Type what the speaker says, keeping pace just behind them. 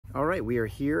All right, we are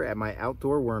here at my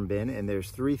outdoor worm bin, and there's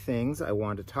three things I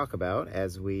wanted to talk about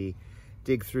as we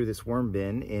dig through this worm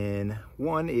bin. And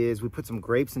one is we put some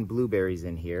grapes and blueberries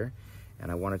in here, and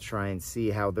I want to try and see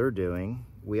how they're doing.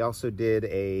 We also did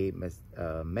a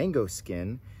mango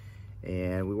skin,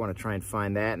 and we want to try and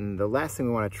find that. And the last thing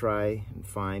we want to try and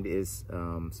find is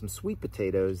some sweet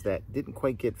potatoes that didn't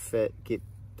quite get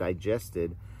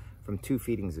digested from 2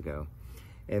 feedings ago.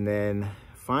 And then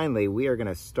finally, we are going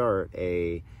to start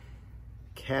a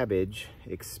cabbage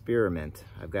experiment.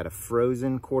 I've got a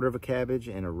frozen quarter of a cabbage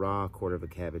and a raw quarter of a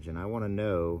cabbage, and I want to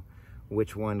know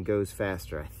which one goes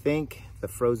faster. I think the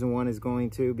frozen one is going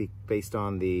to be based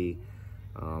on the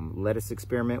lettuce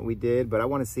experiment we did, but I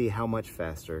want to see how much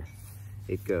faster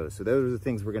it goes. So those are the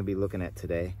things we're going to be looking at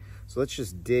today. So let's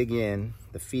just dig in.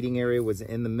 The feeding area was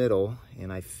in the middle,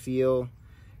 and I feel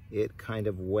it kind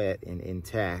of wet and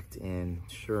intact, and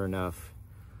sure enough,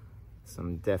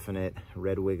 some definite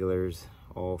red wigglers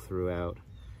all throughout.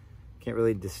 Can't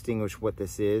really distinguish what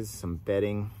this is, some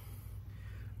bedding,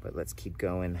 but let's keep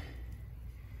going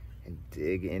and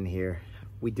dig in here.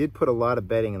 We did put a lot of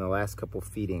bedding in the last couple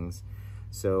feedings,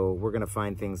 so we're gonna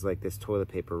find things like this toilet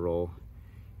paper roll,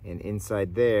 and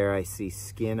inside there I see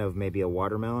skin of maybe a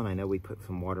watermelon. I know we put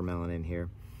some watermelon in here,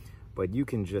 but you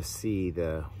can just see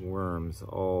the worms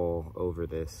all over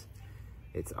this.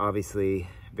 It's obviously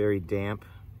very damp.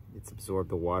 It's absorbed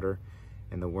the water,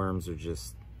 and the worms are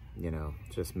just, you know,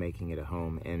 just making it a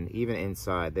home. And even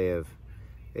inside, they have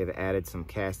added some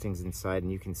castings inside, and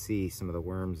you can see some of the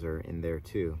worms are in there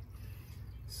too.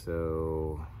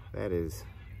 So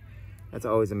that's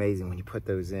always amazing when you put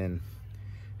those in,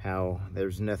 how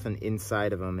there's nothing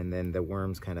inside of them, and then the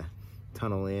worms kind of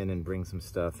tunnel in and bring some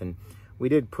stuff. And we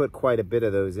did put quite a bit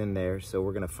of those in there, so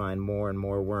we're gonna find more and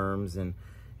more worms, and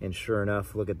sure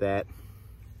enough, look at that.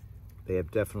 They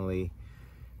have definitely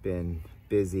been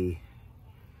busy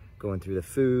going through the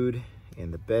food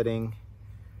and the bedding,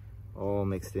 all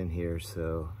mixed in here.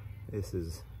 So this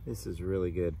is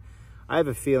really good. I have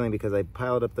a feeling, because I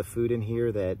piled up the food in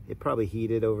here, that it probably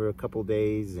heated over a couple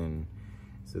days, and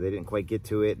so they didn't quite get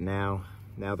to it. Now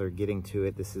they're getting to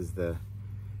it. It's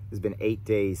been 8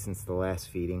 days since the last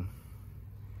feeding,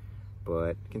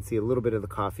 but you can see a little bit of the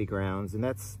coffee grounds, and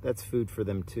that's food for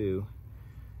them too.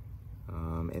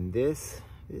 And this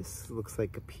looks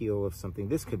like a peel of something.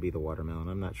 This could be the watermelon,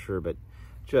 I'm not sure, but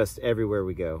just everywhere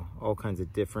we go, all kinds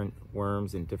of different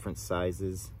worms in different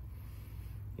sizes.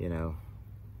 You know,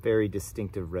 very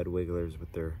distinctive red wigglers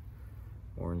with their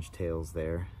orange tails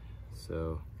there.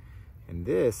 So, and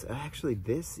this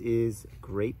is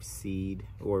grape seed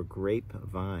or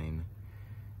grapevine,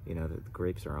 you know, that the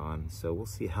grapes are on. So we'll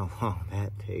see how long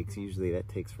that takes. Usually that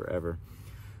takes forever.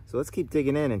 So let's keep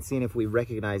digging in and seeing if we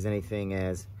recognize anything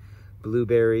as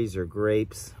blueberries or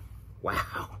grapes.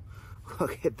 Wow,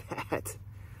 look at that.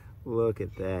 Look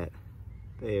at that.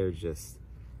 They are just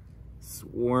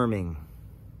swarming.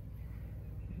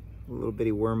 A little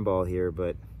bitty worm ball here,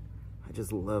 but I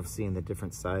just love seeing the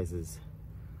different sizes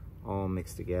all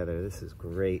mixed together. This is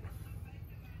great.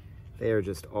 They are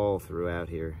just all throughout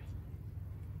here.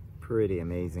 Pretty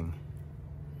amazing.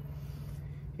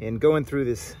 And going through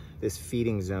this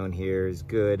feeding zone here is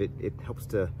good. It helps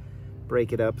to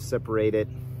break it up, separate it.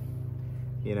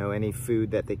 You know, any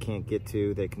food that they can't get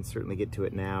to, they can certainly get to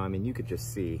it now. I mean, you could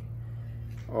just see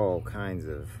all kinds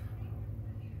of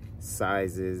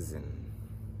sizes and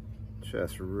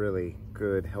just really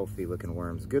good, healthy looking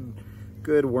worms.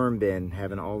 Good worm bin,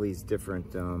 having all these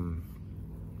different,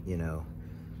 you know,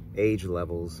 age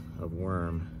levels of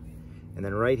worm. And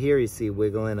then right here you see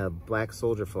wiggling a black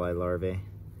soldier fly larvae.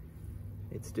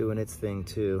 It's doing its thing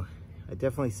too. I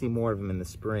definitely see more of them in the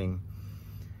spring,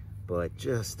 but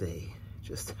just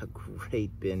a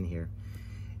great bin here.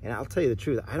 And I'll tell you the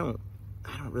truth, I don't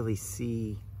really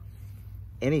see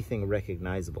anything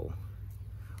recognizable,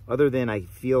 other than it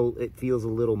feels a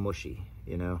little mushy,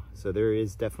 you know. So there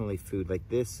is definitely food like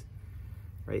this,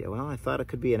 right? Well, I thought it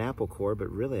could be an apple core, but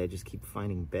really I just keep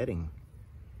finding bedding.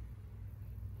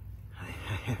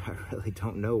 I really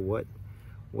don't know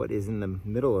what is in the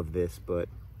middle of this, but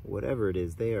whatever it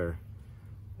is, they're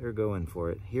going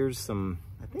for it. Here's some,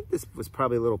 I think this was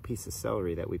probably a little piece of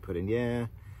celery that we put in. Yeah,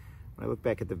 when I look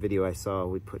back at the video, I saw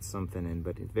we put something in,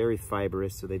 but it's very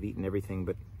fibrous, so they've eaten everything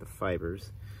but the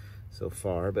fibers so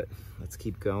far. But let's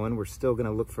keep going. We're still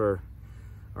gonna look for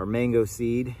our mango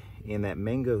seed and that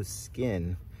mango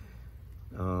skin.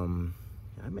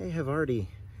 I may have already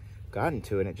gotten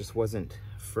to it, and it just wasn't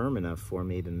firm enough for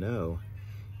me to know.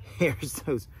 Here's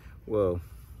those, whoa,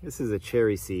 this is a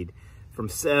cherry seed from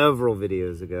several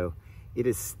videos ago. It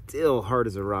is still hard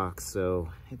as a rock, so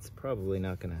it's probably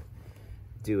not gonna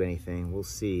do anything. We'll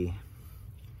see.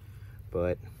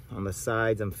 But on the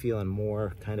sides, I'm feeling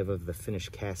more kind of the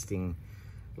finished casting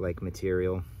like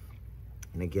material.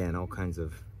 And again, all kinds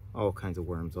of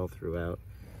worms all throughout.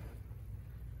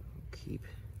 Keep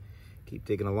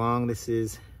digging along. This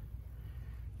is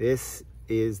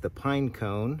the pine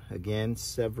cone. Again,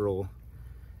 several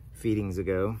feedings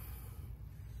ago.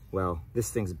 Well,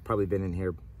 this thing's probably been in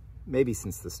here maybe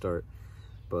since the start,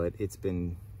 but it's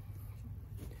been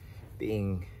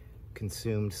being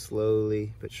consumed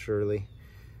slowly but surely.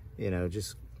 You know,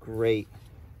 just great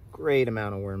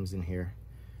amount of worms in here.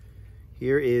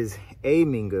 Here is a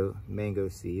mango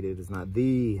seed. It is not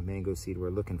the mango seed we're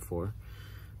looking for,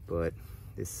 but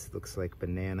this looks like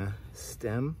banana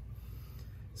stem.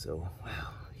 So, wow,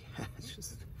 yeah, it's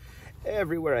just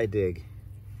everywhere I dig.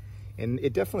 And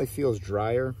it definitely feels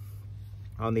drier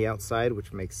on the outside,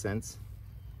 which makes sense.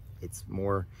 It's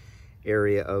more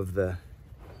area of the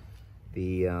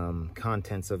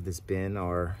contents of this bin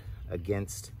are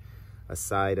against a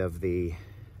side of the,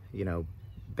 you know,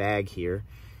 bag here.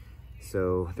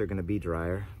 So they're gonna be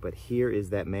drier. But here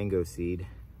is that mango seed.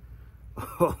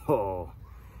 Oh,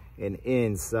 and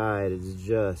inside is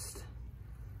just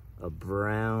a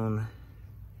brown,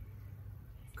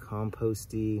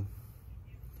 composty,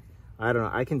 I don't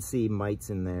know, I can see mites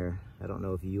in there. I don't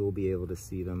know if you'll be able to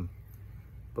see them,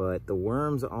 but the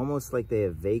worms almost like they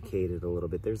have vacated a little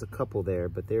bit. There's a couple there,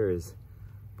 but there is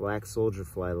black soldier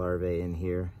fly larvae in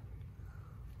here.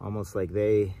 Almost like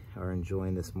they are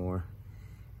enjoying this more.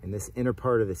 And this inner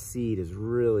part of the seed is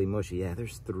really mushy. Yeah,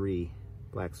 there's 3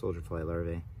 black soldier fly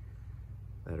larvae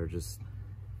that are just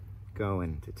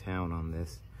going to town on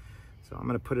this. So I'm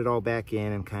gonna put it all back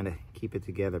in and kind of keep it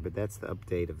together, but that's the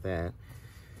update of that.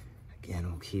 Again,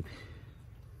 we'll keep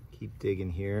digging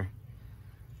here.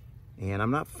 And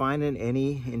I'm not finding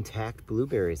any intact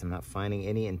blueberries. I'm not finding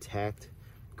any intact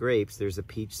grapes. There's a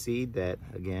peach seed that,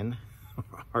 again,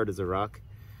 hard as a rock.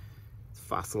 It's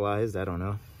fossilized, I don't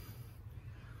know.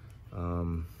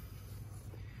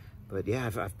 But yeah,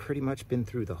 I've pretty much been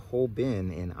through the whole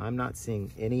bin and I'm not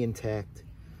seeing any intact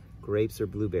grapes or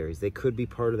blueberries. They could be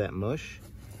part of that mush,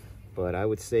 but I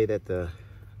would say that the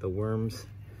worms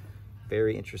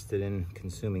very interested in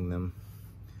consuming them.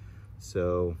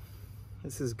 So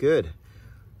this is good.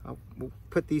 We'll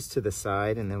put these to the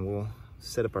side and then we'll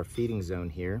set up our feeding zone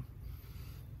here.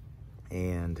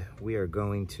 And we are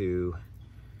going to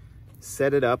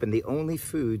set it up, and the only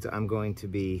foods I'm going to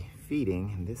be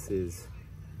feeding, and this is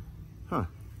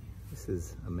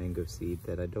a mango seed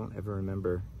that I don't ever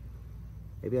remember.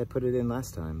 Maybe I put it in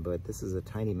last time, but this is a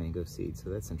tiny mango seed, so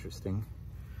that's interesting.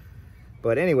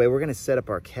 But anyway, we're gonna set up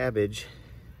our cabbage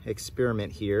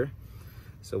experiment here.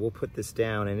 So we'll put this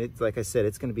down, and it's, like I said,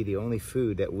 it's gonna be the only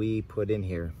food that we put in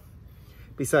here,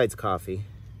 besides coffee.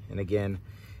 And again,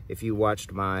 if you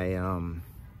watched my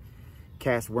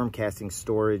worm casting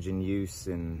storage and use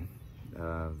and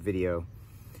video,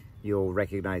 you'll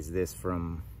recognize this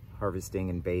from harvesting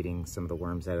and baiting some of the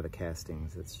worms out of the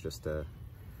castings. It's just a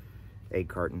egg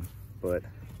carton. But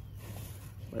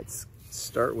let's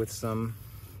start with some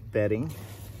bedding.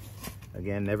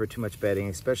 Again, never too much bedding,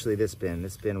 especially this bin.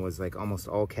 This bin was like almost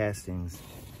all castings,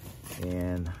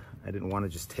 and I didn't want to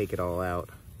just take it all out.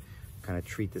 Kind of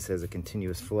treat this as a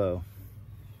continuous flow.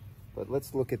 But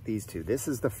let's look at these two. This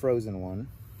is the frozen one,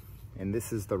 and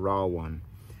this is the raw one.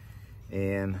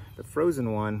 And the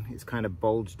frozen one is kind of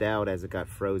bulged out as it got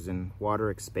frozen. Water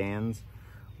expands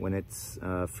when it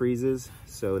freezes,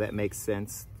 so that makes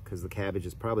sense because the cabbage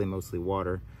is probably mostly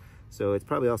water. So it's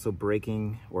probably also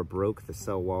breaking or broke the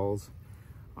cell walls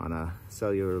on a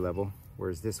cellular level,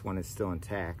 whereas this one is still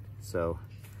intact. So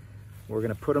we're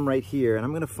gonna put them right here, and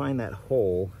I'm gonna find that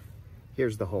hole.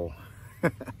 Here's the hole.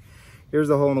 Here's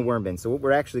the hole in the worm bin. So what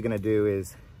we're actually gonna do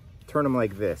is turn them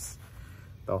like this.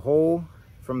 The hole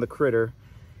from the critter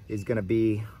is gonna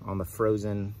be on the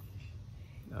frozen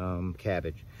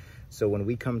cabbage. So when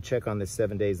we come check on this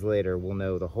 7 days later, we'll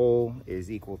know the hole is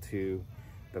equal to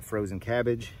the frozen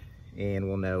cabbage, and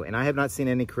we'll know. And I have not seen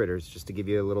any critters, just to give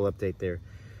you a little update there.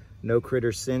 No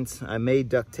critters since. I may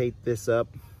duct tape this up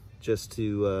just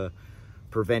to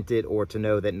prevent it, or to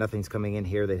know that nothing's coming in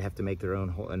here. They'd have to make their own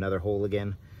hole, another hole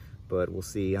again. But we'll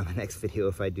see on the next video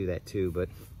if I do that too. But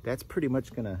that's pretty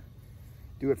much gonna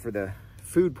do it for the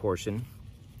food portion,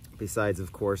 besides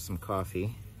of course some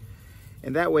coffee.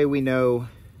 And that way we know,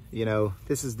 you know,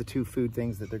 this is the 2 food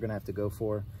things that they're gonna have to go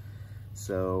for.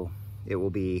 So it will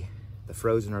be the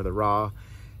frozen or the raw,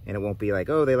 and it won't be like,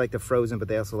 oh, they like the frozen, but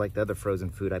they also like the other frozen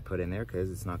food I put in there, because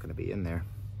it's not gonna be in there.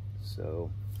 So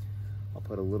I'll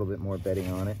put a little bit more bedding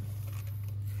on it.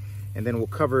 And then we'll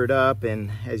cover it up,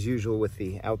 and as usual with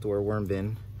the outdoor worm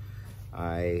bin,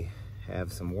 I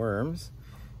have some worms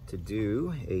to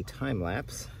do a time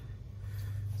lapse.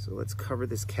 So let's cover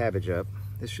this cabbage up.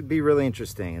 This should be really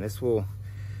interesting, and this will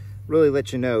really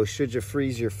let you know, should you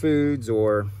freeze your foods,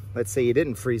 or let's say you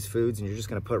didn't freeze foods and you're just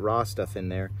gonna put raw stuff in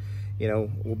there. You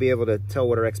know, we'll be able to tell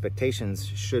what our expectations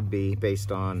should be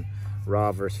based on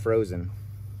raw versus frozen.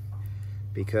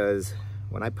 Because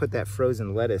when I put that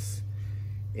frozen lettuce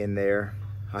in there,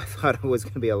 I thought it was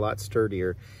gonna be a lot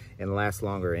sturdier and last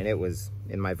longer, and it was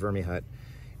in my vermi hut.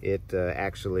 It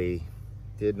actually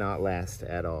did not last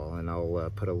at all, and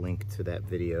I'll put a link to that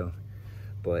video.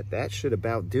 But that should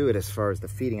about do it as far as the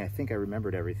feeding. I think I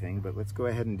remembered everything, but let's go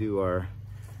ahead and do our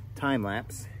time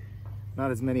lapse. Not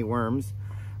as many worms,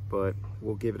 but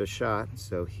we'll give it a shot.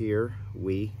 So here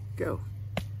we go.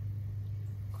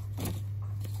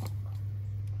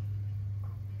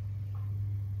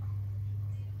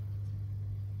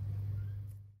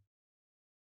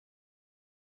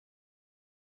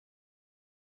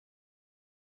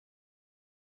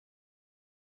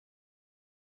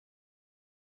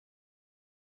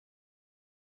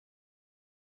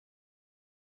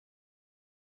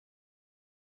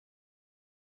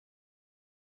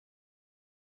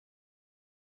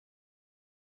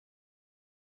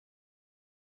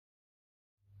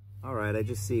 All right, I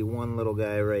just see one little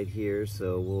guy right here,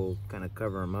 so we'll kind of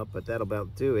cover him up, but that'll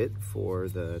about do it for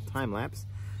the time lapse.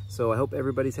 So I hope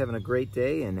everybody's having a great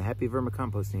day, and happy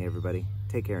vermicomposting, everybody.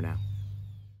 Take care now.